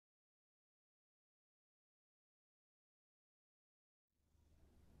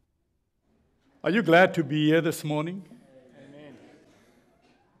Are you glad to be here this morning? Amen.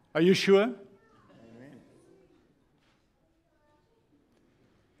 Are you sure? Amen.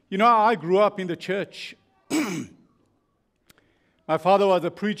 You know, I grew up in the church. My father was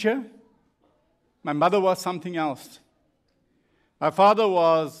a preacher. My mother was something else. My father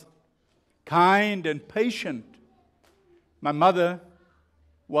was kind and patient. My mother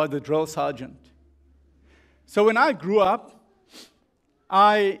was a drill sergeant. So when I grew up,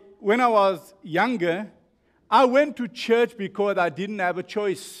 when I was younger, I went to church because I didn't have a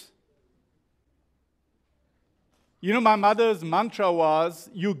choice. You know, my mother's mantra was,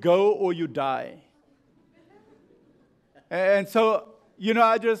 you go or you die. And so, you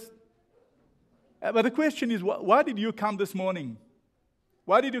know, but the question is, why did you come this morning?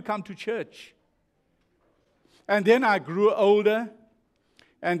 Why did you come to church? And then I grew older,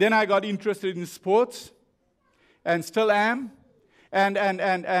 and then I got interested in sports, and still am. And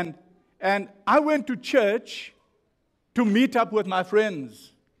I went to church to meet up with my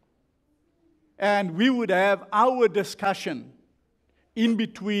friends. And we would have our discussion in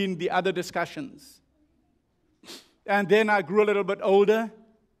between the other discussions. And then I grew a little bit older.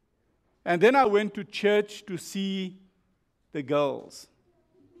 And then I went to church to see the girls.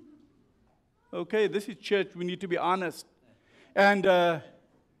 Okay, this is church. We need to be honest. And I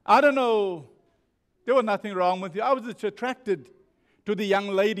don't know, there was nothing wrong with it. I was just attracted to the young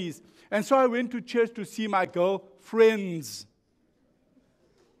ladies. And so I went to church to see my girlfriends.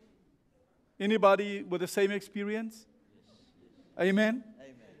 Anybody with the same experience? Amen?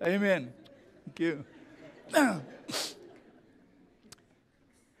 Amen. Amen. Thank you.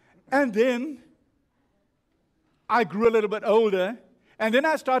 And then I grew a little bit older, and then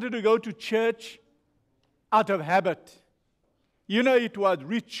I started to go to church out of habit. You know, it was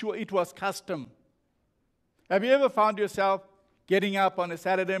ritual, it was custom. Have you ever found yourself getting up on a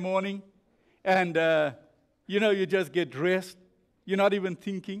Saturday morning and, you just get dressed, you're not even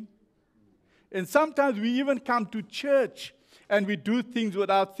thinking? And sometimes we even come to church and we do things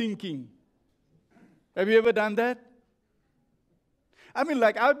without thinking. Have you ever done that? I mean,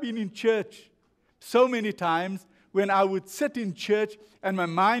 like I've been in church so many times when I would sit in church and my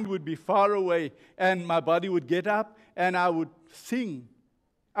mind would be far away and my body would get up and I would sing.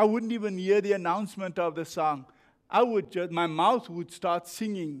 I wouldn't even hear the announcement of the song. My mouth would start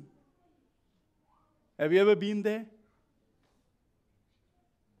singing. Have you ever been there?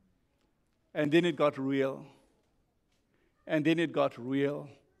 And then it got real. And then it got real.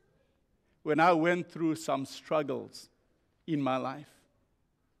 When I went through some struggles in my life.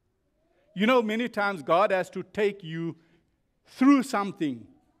 You know, many times God has to take you through something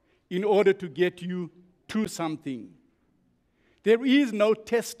in order to get you to something. There is no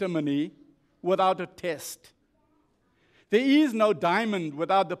testimony without a test. There is no diamond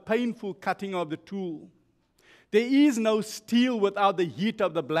without the painful cutting of the tool. There is no steel without the heat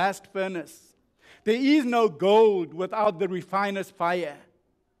of the blast furnace. There is no gold without the refiner's fire.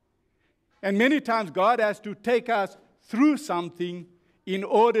 And many times God has to take us through something in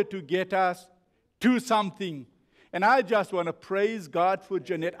order to get us to something. And I just want to praise God for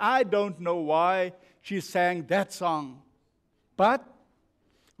Jeanette. I don't know why she sang that song. But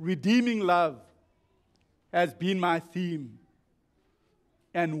redeeming love has been my theme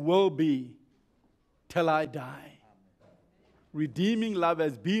and will be till I die. Redeeming love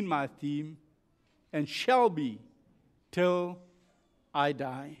has been my theme and shall be till I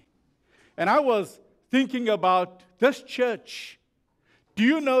die. And I was thinking about this church. Do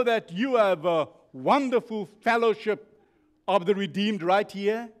you know that you have a wonderful fellowship of the redeemed right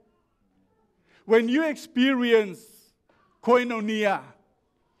here? When you experience koinonia,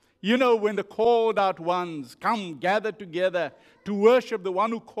 you know, when the called out ones come gather together to worship the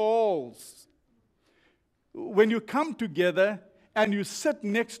one who calls. When you come together and you sit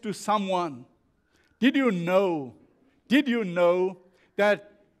next to someone, did you know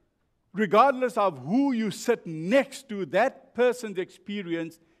that regardless of who you sit next to, that person's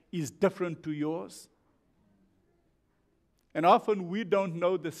experience is different to yours? And often we don't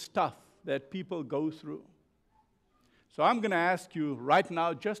know the stuff that people go through. So I'm going to ask you right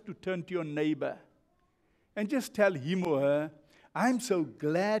now just to turn to your neighbor and just tell him or her, I'm so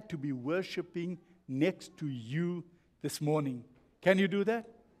glad to be worshiping next to you this morning. Can you do that?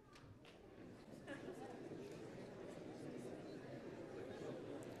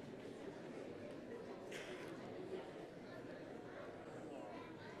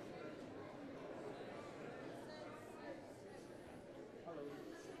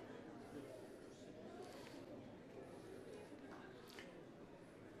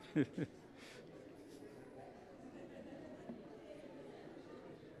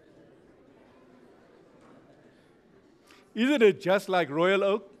 Isn't it just like Royal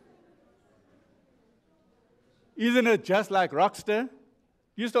Oak? Isn't it just like Rockstar?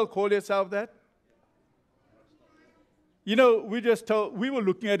 You still call yourself that? You know, we were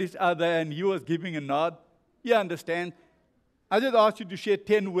looking at each other and he was giving a nod. You understand? I just asked you to share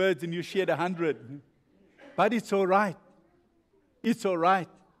 10 words and you shared 100. But it's all right. It's all right.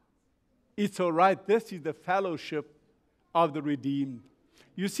 It's all right. This is the fellowship of the redeemed.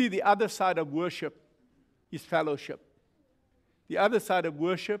 You see, the other side of worship is fellowship. The other side of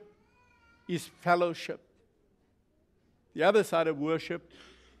worship is fellowship. The other side of worship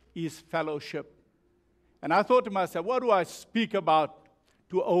is fellowship. And I thought to myself, what do I speak about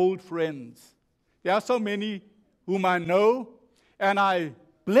to old friends? There are so many whom I know, and I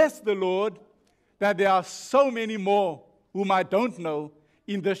bless the Lord that there are so many more whom I don't know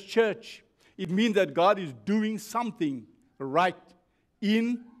in this church. It means that God is doing something right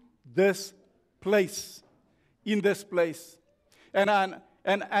in this place. In this place. And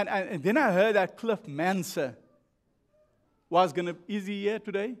then I heard that Cliff Manser is he here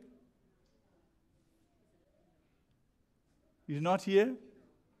today? He's not here?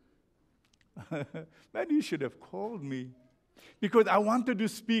 Man, you should have called me. Because I wanted to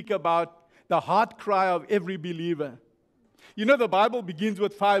speak about the heart cry of every believer. You know, the Bible begins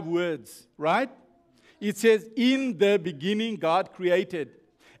with 5 words, right? It says, in the beginning God created.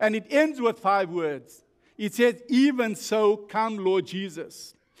 And it ends with 5 words. It says, even so, come Lord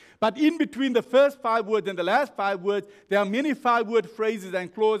Jesus. But in between the first 5 words and the last 5 words, there are many 5-word phrases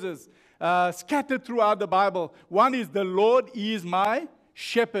and clauses scattered throughout the Bible. One is, the Lord is my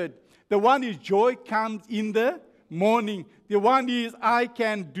shepherd. The one is, joy comes in the morning. The one is, I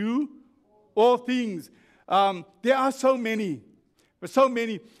can do all things. There are so many.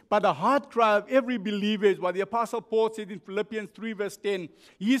 But the heart cry of every believer is what the Apostle Paul said in Philippians 3 verse 10.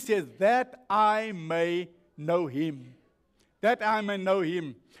 He says, that I may know him. That I may know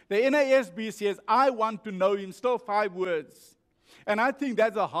him. The NASB says, I want to know him. Still 5 words. And I think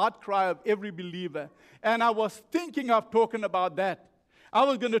that's a heart cry of every believer. And I was thinking of talking about that. I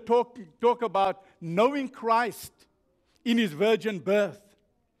was going to talk about knowing Christ in his virgin birth.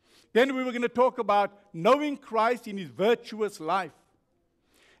 Then we were going to talk about knowing Christ in his virtuous life.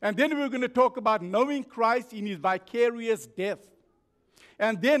 And then we were going to talk about knowing Christ in his vicarious death.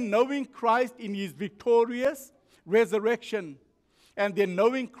 And then knowing Christ in his victorious resurrection. And then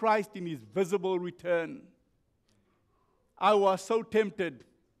knowing Christ in his visible return. I was so tempted.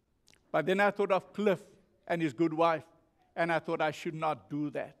 But then I thought of Cliff and his good wife. And I thought I should not do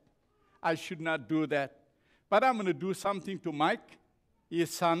that. I should not do that. But I'm going to do something to Mike,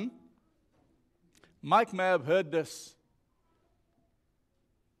 his son. Mike may have heard this.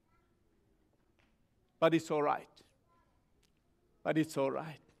 But it's all right. But it's all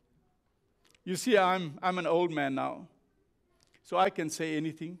right. You see, I'm an old man now. So I can say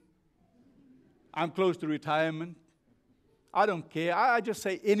anything. I'm close to retirement. I don't care. I just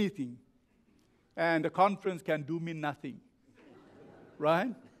say anything. And the conference can do me nothing.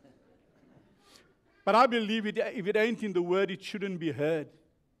 Right? But I believe if it ain't in the Word, it shouldn't be heard.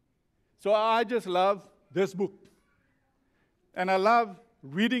 So I just love this book. And I love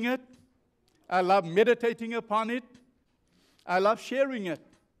reading it. I love meditating upon it. I love sharing it.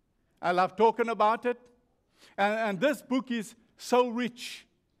 I love talking about it. And this book is so rich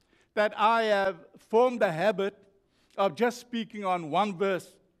that I have formed the habit of just speaking on one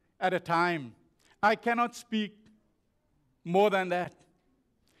verse at a time. I cannot speak more than that.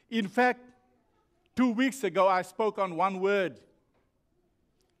 In fact, 2 weeks ago, I spoke on one word.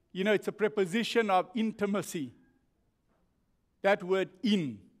 You know, it's a preposition of intimacy. That word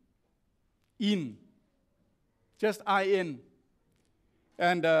in. In. Just I-N.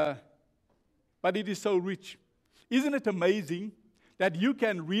 And, but it is so rich. Isn't it amazing that you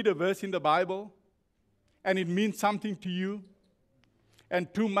can read a verse in the Bible and it means something to you?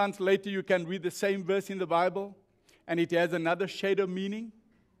 And 2 months later, you can read the same verse in the Bible and it has another shade of meaning?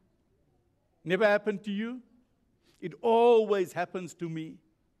 Never happened to you? It always happens to me.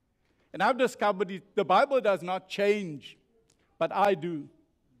 And I've discovered the Bible does not change, but I do.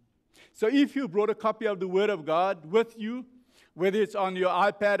 So if you brought a copy of the Word of God with you, whether it's on your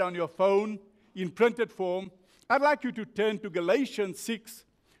iPad, on your phone, in printed form, I'd like you to turn to Galatians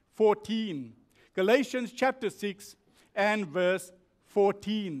 6:14. Galatians chapter 6 and verse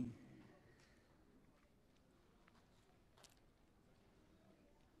 14.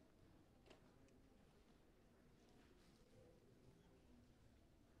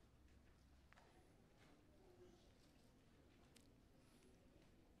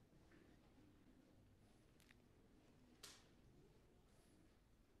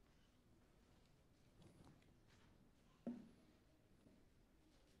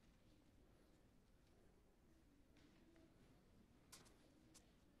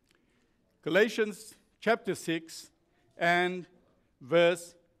 Galatians chapter 6 and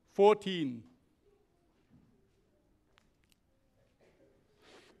verse 14.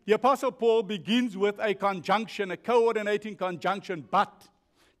 The Apostle Paul begins with a conjunction, a coordinating conjunction, but,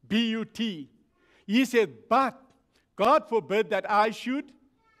 B-U-T. He said, but God forbid that I should,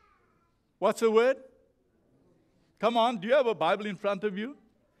 what's the word? Come on, do you have a Bible in front of you?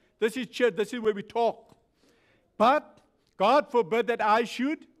 This is church, this is where we talk. But God forbid that I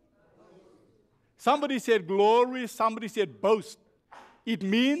should. Somebody said glory, somebody said boast. It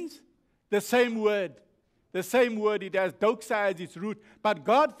means the same word. The same word, it has doxa as its root. But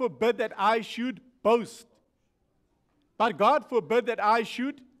God forbid that I should boast. But God forbid that I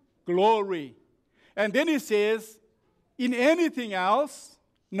should glory. And then he says, in anything else,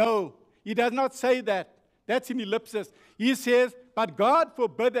 no. He does not say that. That's in ellipsis. He says, but God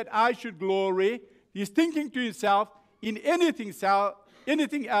forbid that I should glory. He's thinking to himself, in anything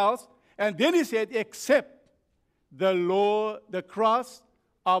else. And then he said, except the cross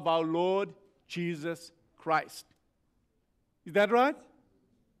of our Lord Jesus Christ. Is that right?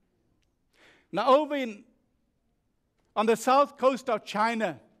 Now over on the south coast of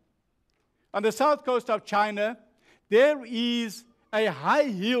China, there is a high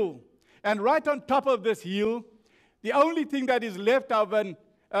hill. And right on top of this hill, the only thing that is left of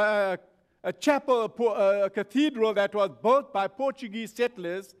a chapel, a cathedral that was built by Portuguese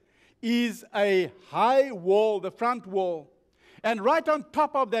settlers is a high wall, the front wall. And right on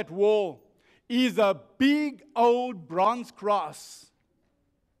top of that wall is a big old bronze cross.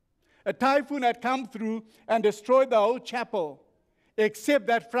 A typhoon had come through and destroyed the whole chapel, except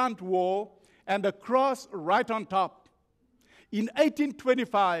that front wall and the cross right on top. In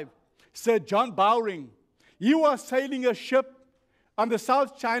 1825, Sir John Bowring, he was sailing a ship on the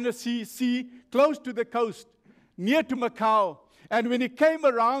South China Sea, close to the coast, near to Macau. And when he came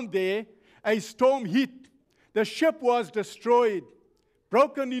around there, a storm hit. The ship was destroyed,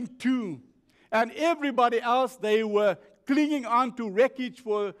 broken in two. And everybody else, they were clinging on to wreckage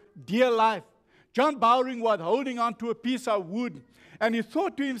for dear life. John Bowring was holding on to a piece of wood. And he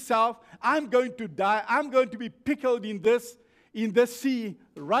thought to himself, I'm going to die. I'm going to be pickled in this sea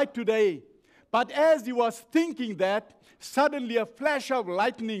right today. But as he was thinking that, suddenly a flash of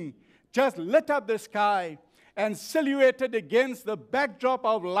lightning just lit up the sky, and silhouetted against the backdrop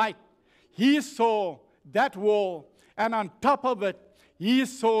of light, he saw that wall, and on top of it, he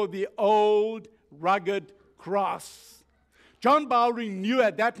saw the old rugged cross. John Bowring knew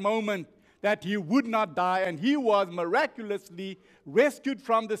at that moment that he would not die, and he was miraculously rescued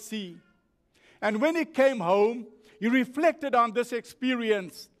from the sea. And when he came home, he reflected on this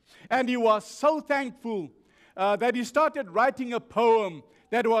experience, and he was so thankful that he started writing a poem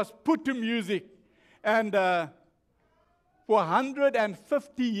that was put to music. And for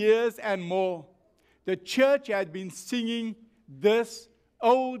 150 years and more, the church had been singing this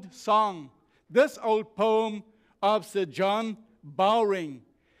old song, this old poem of Sir John Bowring.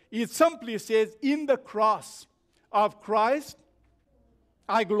 It simply says, in the cross of Christ,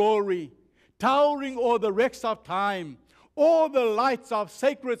 I glory, towering o'er the wrecks of time, all the lights of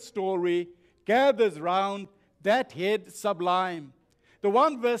sacred story gathers round that head sublime. The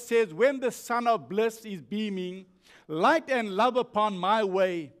one verse says, when the sun of bliss is beaming, light and love upon my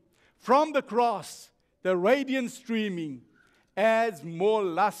way, from the cross, the radiance streaming, adds more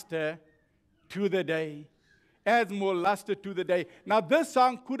luster to the day. Adds more luster to the day. Now, this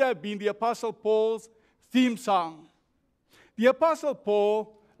song could have been the Apostle Paul's theme song. The Apostle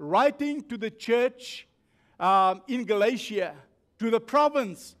Paul, writing to the church in Galatia, to the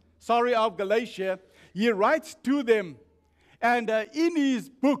province, of Galatia, he writes to them. And in his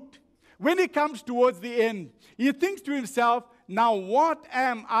book, when he comes towards the end, he thinks to himself, now what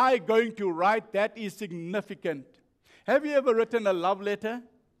am I going to write that is significant? Have you ever written a love letter?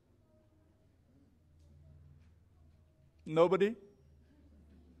 Nobody?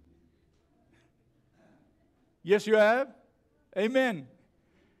 Yes, you have? Amen.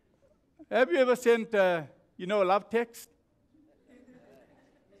 Have you ever sent, a love text?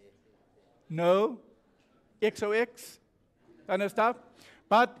 No? XOX? Kind of stuff.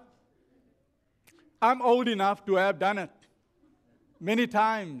 But I'm old enough to have done it many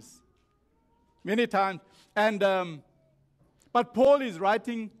times. And but Paul is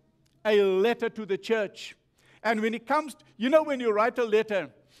writing a letter to the church. And when it comes, when you write a letter,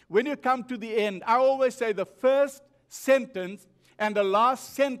 when you come to the end, I always say the first sentence and the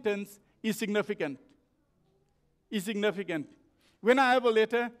last sentence is significant. When I have a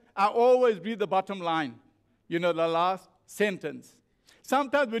letter, I always read the bottom line, the last sentence.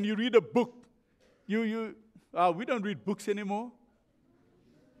 Sometimes when you read a book, we don't read books anymore.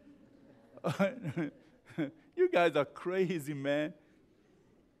 You guys are crazy, man.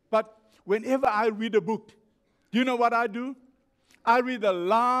 But whenever I read a book, do you know what I do? I read the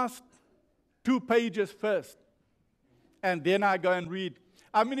last 2 pages first, and then I go and read.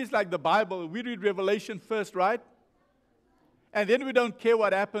 I mean, it's like the Bible. We read Revelation first, right? And then we don't care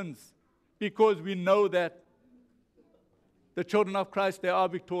what happens because we know that the children of Christ, they are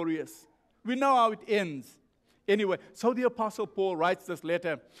victorious. We know how it ends. Anyway, so the Apostle Paul writes this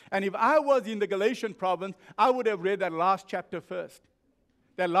letter. And if I was in the Galatian province, I would have read that last chapter first.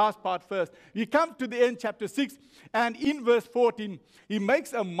 That last part first. He comes to the end, chapter 6, and in verse 14, he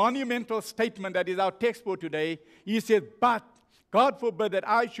makes a monumental statement that is our text for today. He says, but God forbid that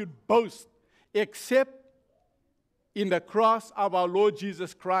I should boast except in the cross of our Lord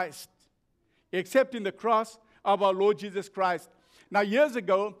Jesus Christ. Except in the cross of our Lord Jesus Christ. Now, years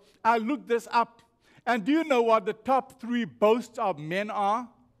ago, I looked this up. And do you know what the top 3 boasts of men are?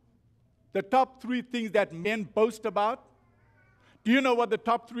 The top 3 things that men boast about? Do you know what the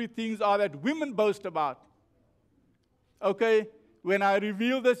top 3 things are that women boast about? Okay, when I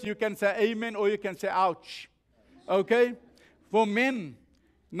reveal this, you can say amen or you can say ouch. Okay? For men,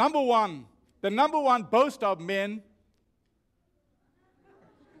 the number one boast of men.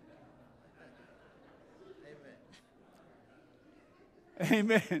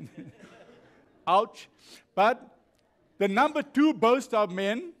 Amen. Ouch. But the number 2 boast of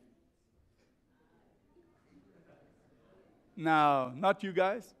men. No, not you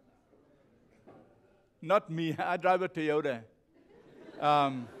guys. Not me. I drive a Toyota.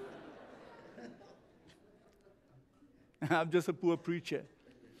 I'm just a poor preacher.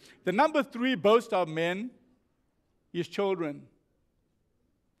 The number 3 boast of men is children.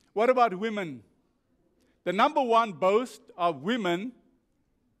 What about women? The number 1 boast of women.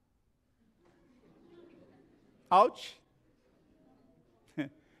 Ouch.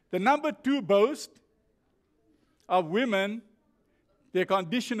 The number 2 boast of women, their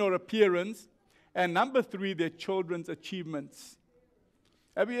condition or appearance, and number 3, their children's achievements.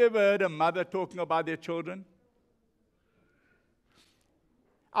 Have you ever heard a mother talking about their children?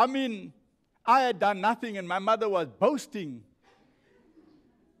 I mean, I had done nothing and my mother was boasting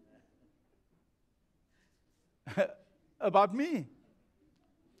about me.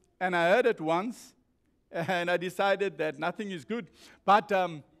 And I heard it once, and I decided that nothing is good. But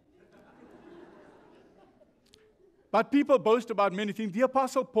people boast about many things. The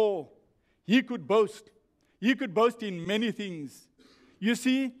Apostle Paul, he could boast. He could boast in many things. You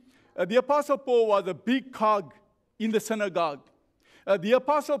see, the Apostle Paul was a big cog in the synagogue. The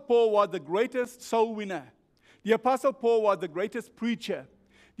Apostle Paul was the greatest soul winner. The Apostle Paul was the greatest preacher.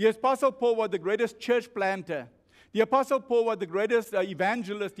 The Apostle Paul was the greatest church planter. The Apostle Paul was the greatest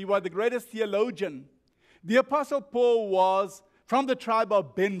evangelist. He was the greatest theologian. The Apostle Paul was from the tribe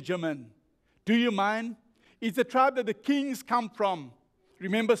of Benjamin. Do you mind? It's the tribe that the kings come from.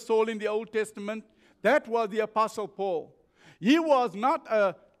 Remember Saul in the Old Testament? That was the Apostle Paul. He was not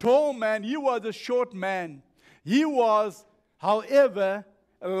a tall man. He was a short man. He was, however,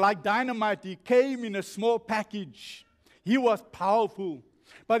 like dynamite. He came in a small package. He was powerful.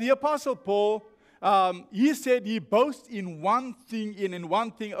 But the Apostle Paul, he said he boasts in one thing and in one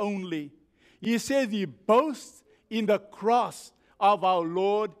thing only. He says he boasts in the cross of our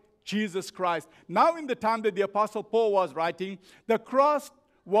Lord Jesus Christ. Now, in the time that the Apostle Paul was writing, the cross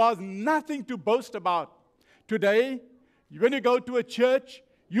was nothing to boast about. Today, when you go to a church,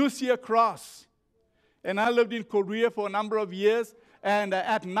 you see a cross. And I lived in Korea for a number of years, and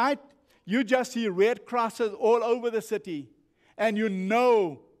at night, you just see red crosses all over the city. And you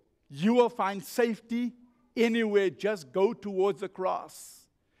know you will find safety anywhere. Just go towards the cross.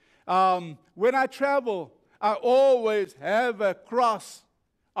 When I travel, I always have a cross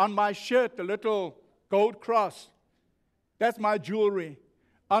on my shirt, a little gold cross. That's my jewelry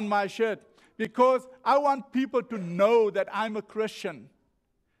on my shirt, because I want people to know that I'm a Christian.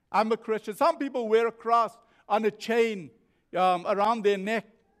 I'm a Christian. Some people wear a cross on a chain around their neck,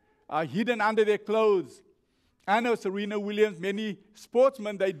 hidden under their clothes. I know Serena Williams, many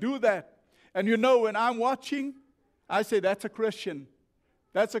sportsmen, they do that. And you know, when I'm watching, I say, that's a Christian.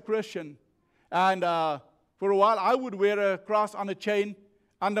 That's a Christian. And for a while, I would wear a cross on a chain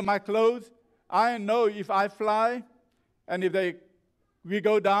under my clothes. I know if I fly, and if we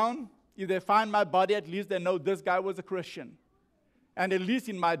go down, if they find my body, at least they know this guy was a Christian. And at least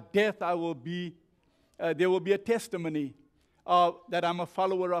in my death, there will be a testimony that I'm a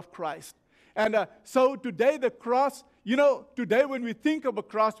follower of Christ. And so today, the cross, today when we think of a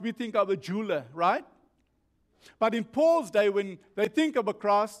cross, we think of a jeweler, right? But in Paul's day, when they think of a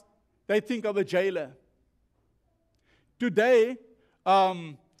cross, they think of a jailer. Today,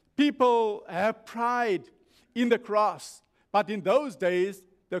 people have pride in the cross. But in those days,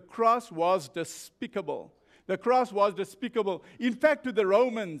 the cross was despicable. The cross was despicable. In fact, to the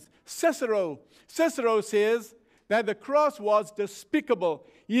Romans, Cicero says that the cross was despicable.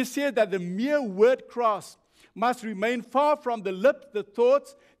 He said that the mere word cross must remain far from the lips, the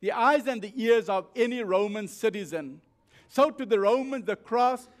thoughts, the eyes, and the ears of any Roman citizen. So to the Romans, the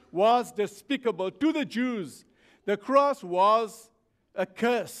cross was despicable. To the Jews, the cross was a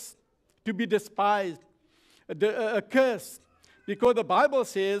curse, to be despised, a curse. Because the Bible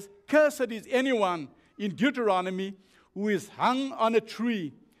says, cursed is anyone in Deuteronomy who is hung on a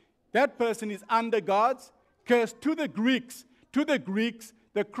tree. That person is under God's curse. To the Greeks,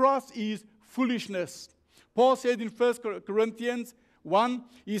 the cross is foolishness. Paul said in 1 Corinthians 1,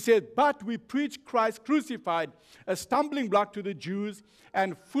 he said, but we preach Christ crucified, a stumbling block to the Jews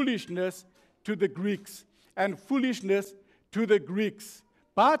and foolishness to the Greeks. And foolishness to the Greeks.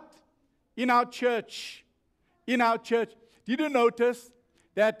 But in our church, did you notice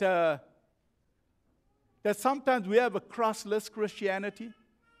that that sometimes we have a crossless Christianity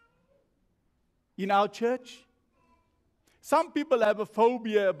in our church? Some people have a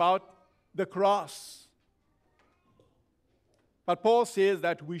phobia about the cross. But Paul says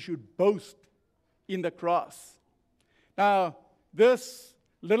that we should boast in the cross. Now, this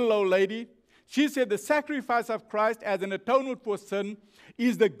little old lady, she said the sacrifice of Christ as an atonement for sin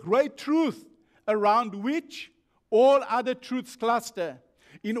is the great truth around which all other truths cluster.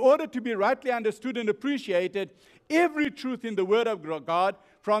 In order to be rightly understood and appreciated, every truth in the Word of God,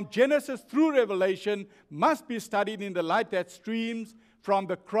 from Genesis through Revelation, must be studied in the light that streams from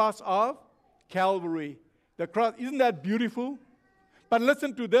the cross of Calvary. The cross, isn't that beautiful? But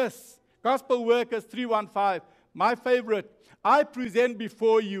listen to this. Gospel Workers 3:15, my favorite. I present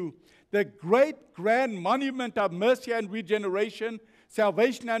before you the great grand monument of mercy and regeneration,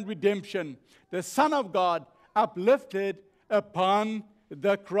 salvation and redemption, the Son of God uplifted upon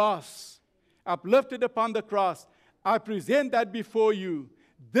the cross. Uplifted upon the cross. I present that before you.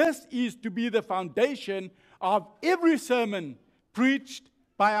 This is to be the foundation of every sermon preached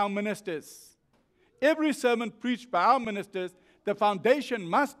by our ministers. Every sermon preached by our ministers, the foundation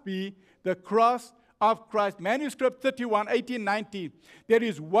must be the cross of Christ. Manuscript 31, 1890. There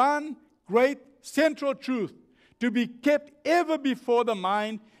is one great central truth to be kept ever before the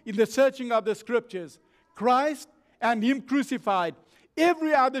mind in the searching of the Scriptures. Christ and Him crucified.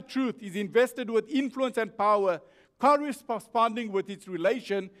 Every other truth is invested with influence and power corresponding with its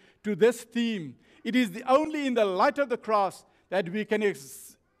relation to this theme. It is only in the light of the cross that we can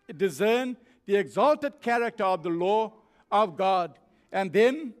discern the exalted character of the law of God. And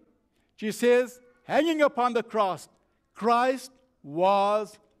then she says, hanging upon the cross, Christ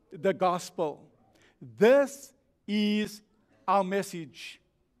was the gospel. This is our message.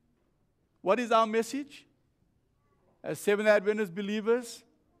 What is our message? As Seventh Adventist believers,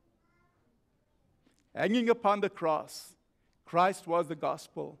 hanging upon the cross, Christ was the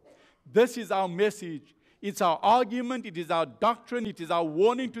gospel. This is our message. It's our argument, it is our doctrine, it is our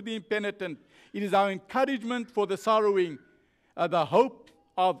warning to the impenitent, it is our encouragement for the sorrowing, the hope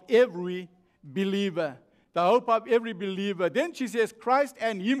of every believer. The hope of every believer. Then she says, Christ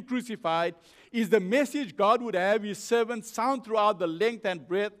and Him crucified is the message God would have His servants sound throughout the length and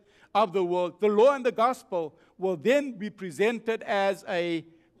breadth of the world. The law and the gospel will then be presented as a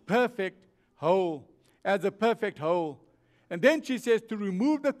perfect whole. As a perfect whole. And then she says, to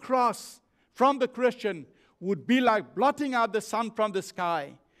remove the cross from the Christian would be like blotting out the sun from the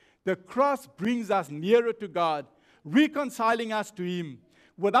sky. The cross brings us nearer to God, reconciling us to Him.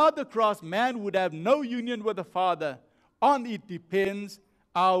 Without the cross, man would have no union with the Father. On it depends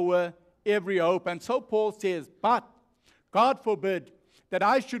our every hope. And so Paul says, but God forbid that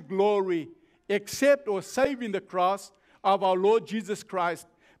I should glory except or save in the cross of our Lord Jesus Christ,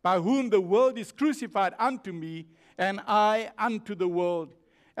 by whom the world is crucified unto me, and I unto the world.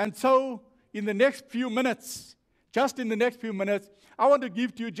 And so, in the next few minutes, just in the next few minutes, I want to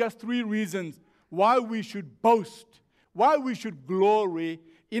give to you just 3 reasons why we should boast, why we should glory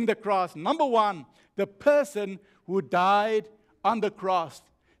in the cross. Number 1, the person who died on the cross.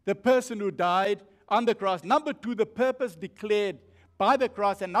 The person who died on the cross. Number 2, the purpose declared by the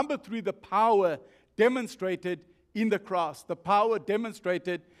cross. And number 3, the power demonstrated in the cross. The power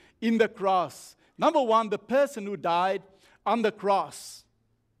demonstrated in the cross. Number 1, the person who died on the cross.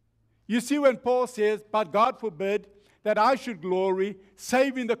 You see, when Paul says, but God forbid that I should glory,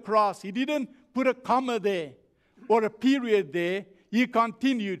 save in the cross. He didn't put a comma there or a period there. He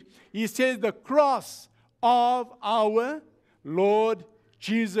continued. He says, the cross of our Lord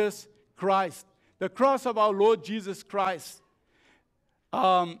Jesus Christ. The cross of our Lord Jesus Christ.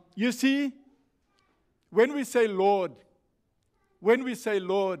 You see, when we say Lord,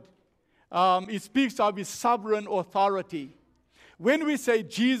 it speaks of His sovereign authority. When we say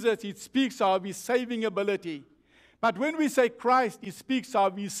Jesus, it speaks of His saving ability. But when we say Christ, it speaks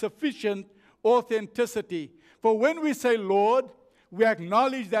of His sufficient authenticity. For when we say Lord, we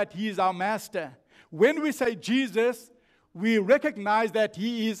acknowledge that He is our Master. When we say Jesus, we recognize that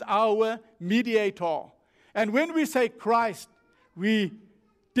He is our mediator. And when we say Christ, we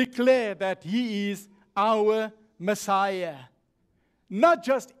declare that He is our Messiah. Not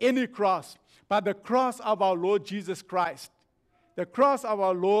just any cross, but the cross of our Lord Jesus Christ. The cross of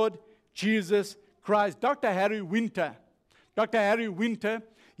our Lord Jesus Christ. Dr. Harry Winter,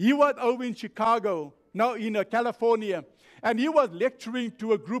 he was over in California, and he was lecturing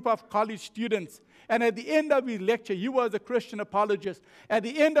to a group of college students. And at the end of his lecture, he was a Christian apologist. At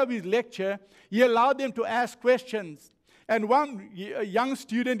the end of his lecture, he allowed them to ask questions. And one young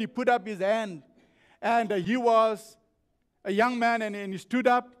student, he put up his hand. And he was a young man, and he stood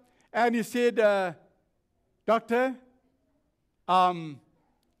up, and he said, Doctor,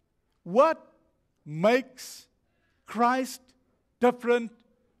 what makes Christ different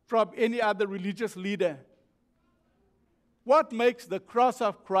from any other religious leader? What makes the cross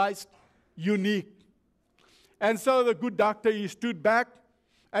of Christ unique? And so the good doctor, he stood back,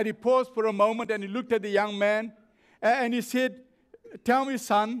 and he paused for a moment, and he looked at the young man, and he said, tell me,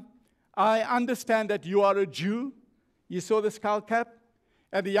 son, I understand that you are a Jew. You saw the skull cap?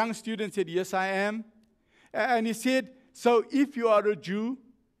 And the young student said, yes, I am. And he said, so if you are a Jew,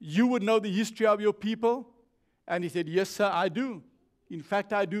 you would know the history of your people? And he said, yes, sir, I do. In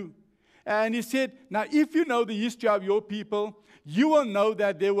fact, I do. And he said, now, if you know the history of your people, you will know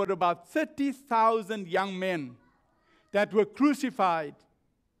that there were about 30,000 young men that were crucified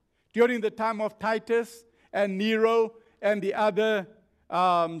during the time of Titus and Nero and the other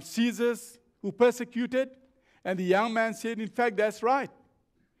Caesars who persecuted. And the young man said, in fact, that's right.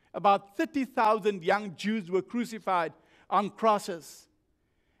 About 30,000 young Jews were crucified on crosses.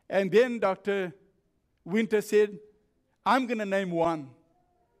 And then Dr. Winter said, I'm going to name one.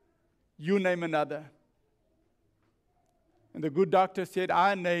 You name another. And the good doctor said,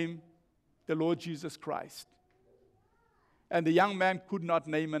 I name the Lord Jesus Christ. And the young man could not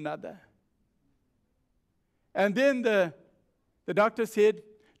name another. And then the doctor said,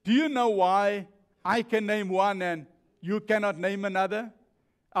 do you know why I can name one and you cannot name another?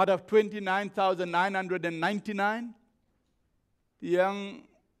 Out of 29,999? The young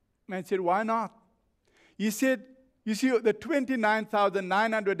man said, why not? He said, you see, the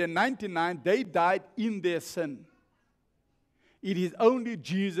 29,999, they died in their sin. It is only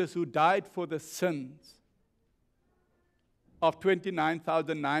Jesus who died for the sins of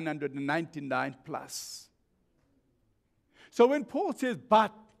 29,999 plus. So when Paul says,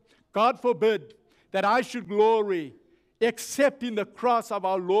 but God forbid that I should glory except in the cross of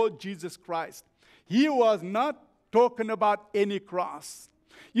our Lord Jesus Christ, he was not talking about any cross.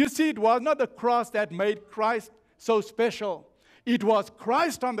 You see, it was not the cross that made Christ so special. It was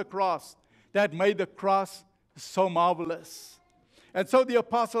Christ on the cross that made the cross so marvelous. And so the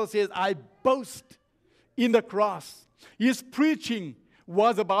apostle says, I boast in the cross. His preaching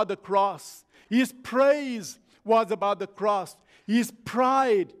was about the cross. His praise was about the cross. His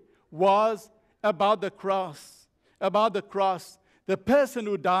pride was about the cross. About the cross. The person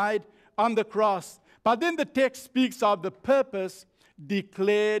who died on the cross. But then the text speaks of the purpose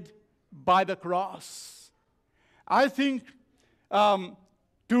declared by the cross. I think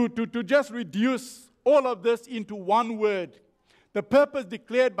to just reduce all of this into one word, the purpose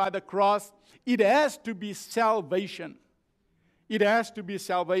declared by the cross, it has to be salvation. It has to be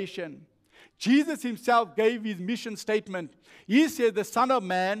salvation. Jesus himself gave his mission statement. He said, the Son of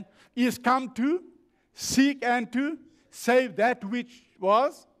Man is come to seek and to save that which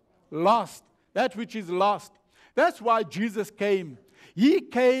was lost. That which is lost. That's why Jesus came. He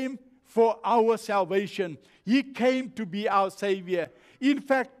came for our salvation. He came to be our Savior. In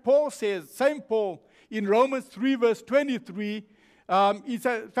fact, Paul says, same Paul, in Romans 3 verse 23, in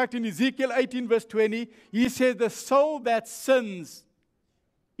fact in Ezekiel 18 verse 20, he says, the soul that sins,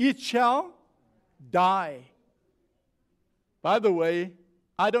 it shall die. By the way,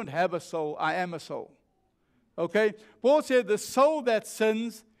 I don't have a soul, I am a soul. Okay? Paul said, the soul that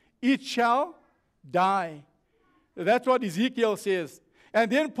sins, it shall die. That's what Ezekiel says. And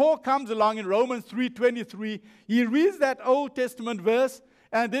then Paul comes along in Romans 3:23. He reads that Old Testament verse,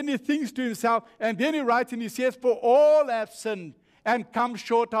 and then he thinks to himself, and then he writes and he says, for all have sinned and come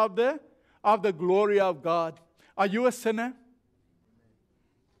short of the glory of God. Are you a sinner?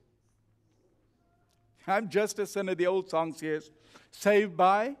 I'm just a sinner, the old song says. Saved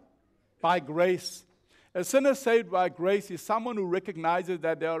by grace. A sinner saved by grace is someone who recognizes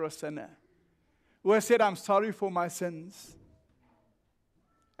that they are a sinner. Who has said, I'm sorry for my sins.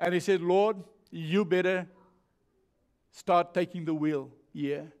 And he said, Lord, you better start taking the wheel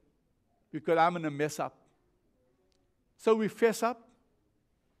here, because I'm going to mess up. So we fess up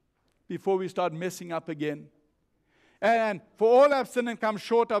before we start messing up again. And for all have sinned and come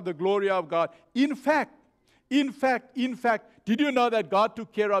short of the glory of God. In fact, did you know that God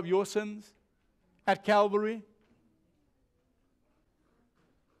took care of your sins at Calvary?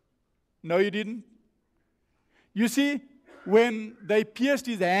 No, you didn't. You see, when they pierced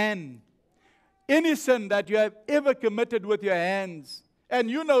his hand, any sin that you have ever committed with your hands, and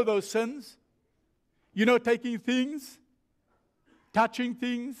you know those sins, you know, taking things, touching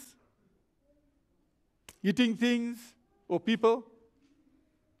things, eating things, or people,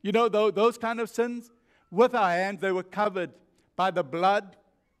 you know, those kind of sins, with our hands, they were covered by the blood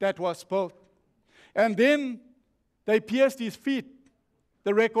that was spilled. And then they pierced his feet,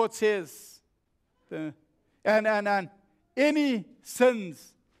 the record says. And any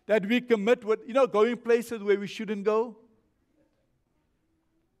sins that we commit with, you know, going places where we shouldn't go,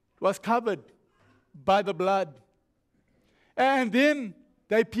 was covered by the blood. And then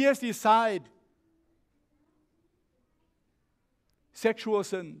they pierced his side. Sexual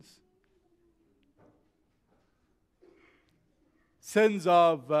sins. Sins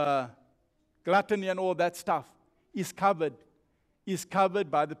of gluttony and all that stuff is covered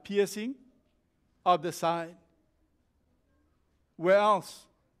by the piercing of the side. Where else?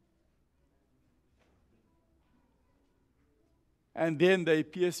 And then they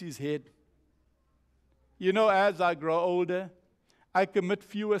pierce his head. You know, as I grow older, I commit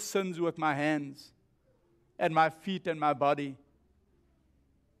fewer sins with my hands and my feet and my body.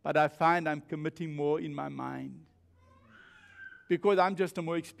 But I find I'm committing more in my mind, because I'm just a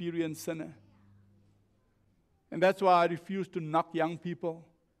more experienced sinner. And that's why I refuse to knock young people.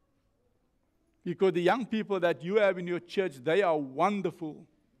 Because the young people that you have in your church, they are wonderful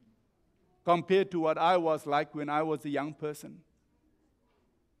compared to what I was like when I was a young person.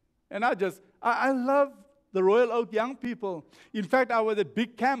 And I love the Royal Oak young people. In fact, I was at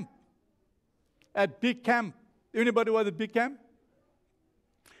Big Camp. Anybody was at Big Camp?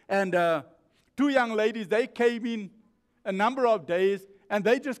 And two young ladies, they came in a number of days, and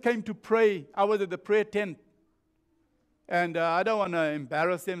they just came to pray. I was at the prayer tent. And I don't want to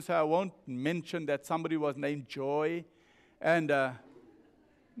embarrass them, so I won't mention that somebody was named Joy. And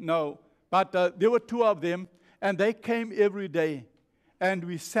no, but there were two of them, and they came every day. And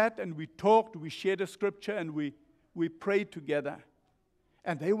we sat and we talked, we shared a scripture, and we prayed together.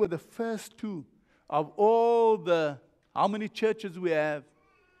 And they were the first two of all the, how many churches we have?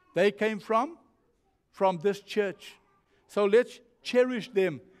 They came from this church. So let's cherish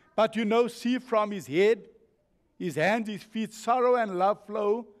them. But you know, see from his head, his hands, his feet, sorrow and love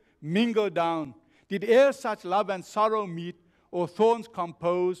flow, mingle down. Did e'er such love and sorrow meet, or thorns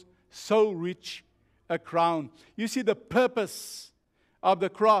compose so rich a crown? You see, the purpose of the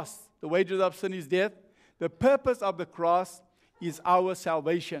cross, the wages of sin is death. The purpose of the cross is our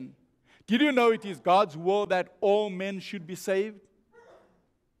salvation. Did you know it is God's will that all men should be saved?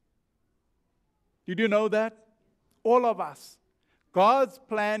 Did you know that? All of us. God's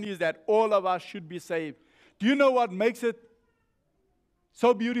plan is that all of us should be saved. Do you know what makes it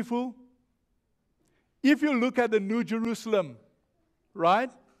so beautiful? If you look at the New Jerusalem,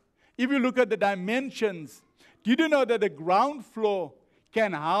 right? If you look at the dimensions, did you know that the ground floor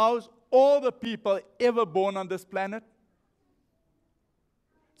can house all the people ever born on this planet?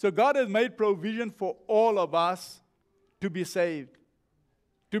 So God has made provision for all of us to be saved.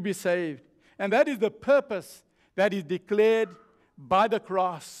 To be saved. And that is the purpose that is declared by the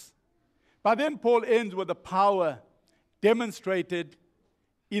cross. But then Paul ends with the power demonstrated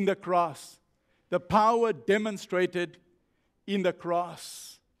in the cross. The power demonstrated in the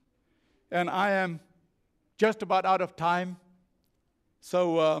cross. And I am just about out of time.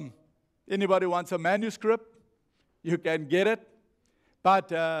 So anybody wants a manuscript, you can get it. But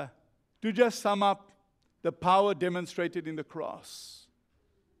to just sum up, the power demonstrated in the cross.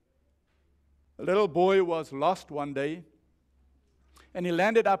 A little boy was lost one day, and he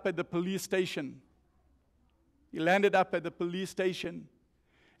landed up at the police station.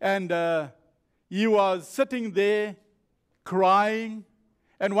 And he was sitting there crying,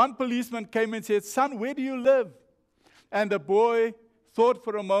 and one policeman came and said, "Son, where do you live?" And the boy thought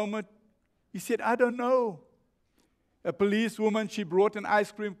for a moment. He said, "I don't know." A policewoman, she brought an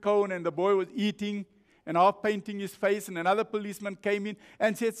ice cream cone, and the boy was eating and half painting his face, and another policeman came in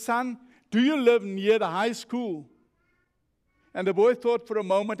and said, "Son, do you live near the high school?" And the boy thought for a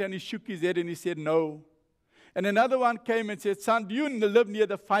moment, and he shook his head and he said, no. And another one came and said, son, do you live near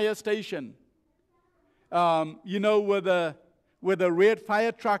the fire station? You know, where the red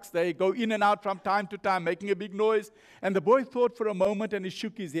fire trucks, they go in and out from time to time, making a big noise. And the boy thought for a moment and he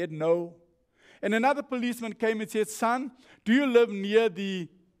shook his head, no. And another policeman came and said, son, do you live near the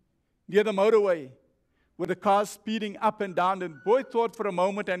motorway, with the cars speeding up and down? And the boy thought for a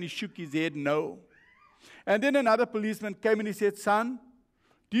moment and he shook his head, no. And then another policeman came and he said, son,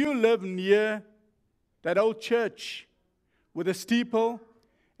 do you live near that old church with a steeple?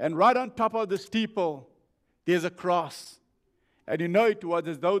 And right on top of the steeple, there's a cross. And you know, it was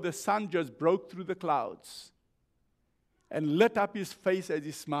as though the sun just broke through the clouds and lit up his face as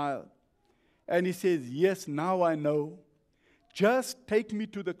he smiled. And he says, yes, now I know. Just take me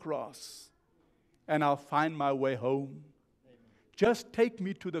to the cross, and I'll find my way home. Just take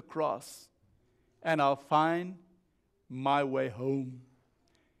me to the cross, and I'll find my way home.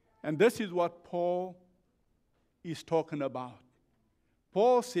 And this is what Paul is talking about.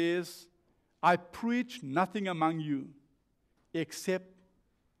 Paul says, I preach nothing among you except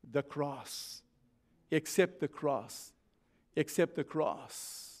the cross. Except the cross. Except the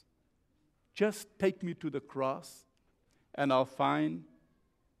cross. Just take me to the cross, and I'll find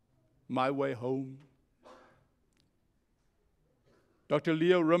my way home. Dr.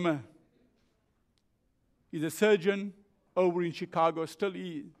 Leo Rimmer is a surgeon over in Chicago, still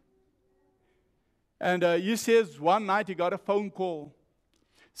is. And he says one night he got a phone call.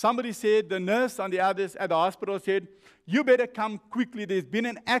 Somebody said, the nurse on the others at the hospital said, you better come quickly. There's been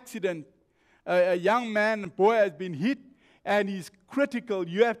an accident. A young man, boy, has been hit, and he's critical.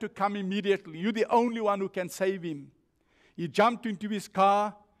 You have to come immediately. You're the only one who can save him. He jumped into his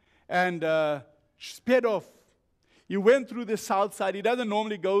car and sped off. He went through the south side. He doesn't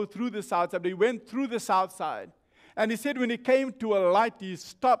normally go through the south side, but he went through the south side. And he said when he came to a light, he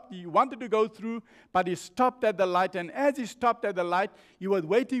stopped. He wanted to go through, but he stopped at the light. And as he stopped at the light, he was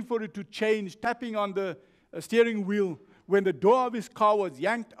waiting for it to change, tapping on the steering wheel, when the door of his car was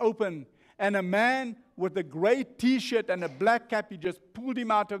yanked open. And a man with a gray T-shirt and a black cap, he just pulled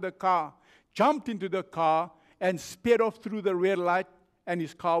him out of the car, jumped into the car, and sped off through the red light, and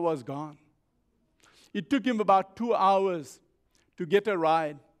his car was gone. It took him about 2 hours to get a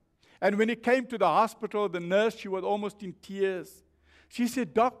ride. And when he came to the hospital, the nurse, she was almost in tears. She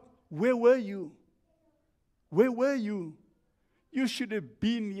said, Doc, where were you? Where were you? You should have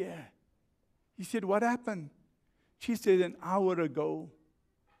been here. He said, what happened? She said, an hour ago,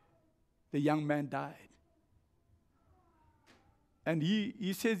 the young man died. And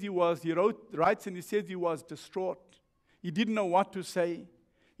he says he writes and he says he was distraught. He didn't know what to say.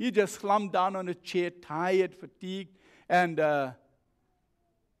 He just slumped down on a chair, tired, fatigued, and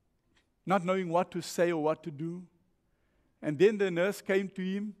not knowing what to say or what to do. And then the nurse came to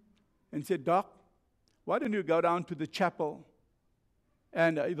him and said, Doc, why don't you go down to the chapel?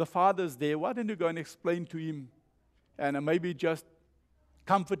 And the father's there. Why don't you go and explain to him? And maybe just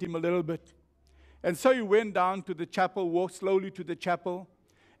comfort him a little bit. And so he went down to the chapel, walked slowly to the chapel.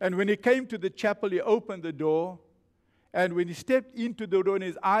 And when he came to the chapel, he opened the door. And when he stepped into the door and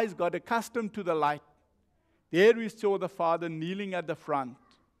his eyes got accustomed to the light, there we saw the father kneeling at the front,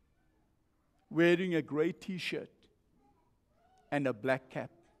 wearing a gray T-shirt and a black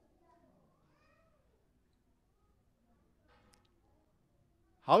cap.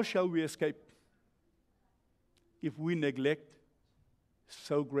 How shall we escape if we neglect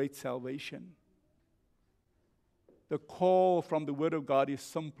so great salvation? The call from the Word of God is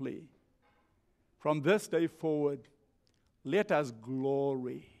simply, from this day forward, let us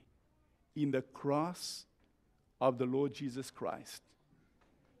glory in the cross of the Lord Jesus Christ,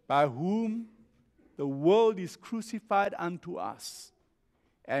 by whom the world is crucified unto us,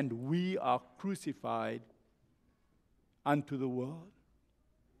 and we are crucified unto the world.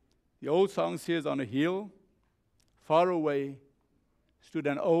 The old song says, on a hill far away stood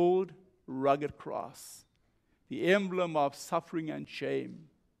an old rugged cross, the emblem of suffering and shame.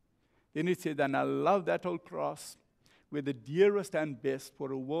 Then it said, and I love that old cross, where the dearest and best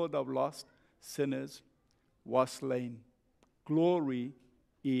for a world of lost sinners was slain. Glory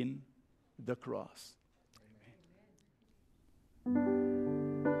in the cross.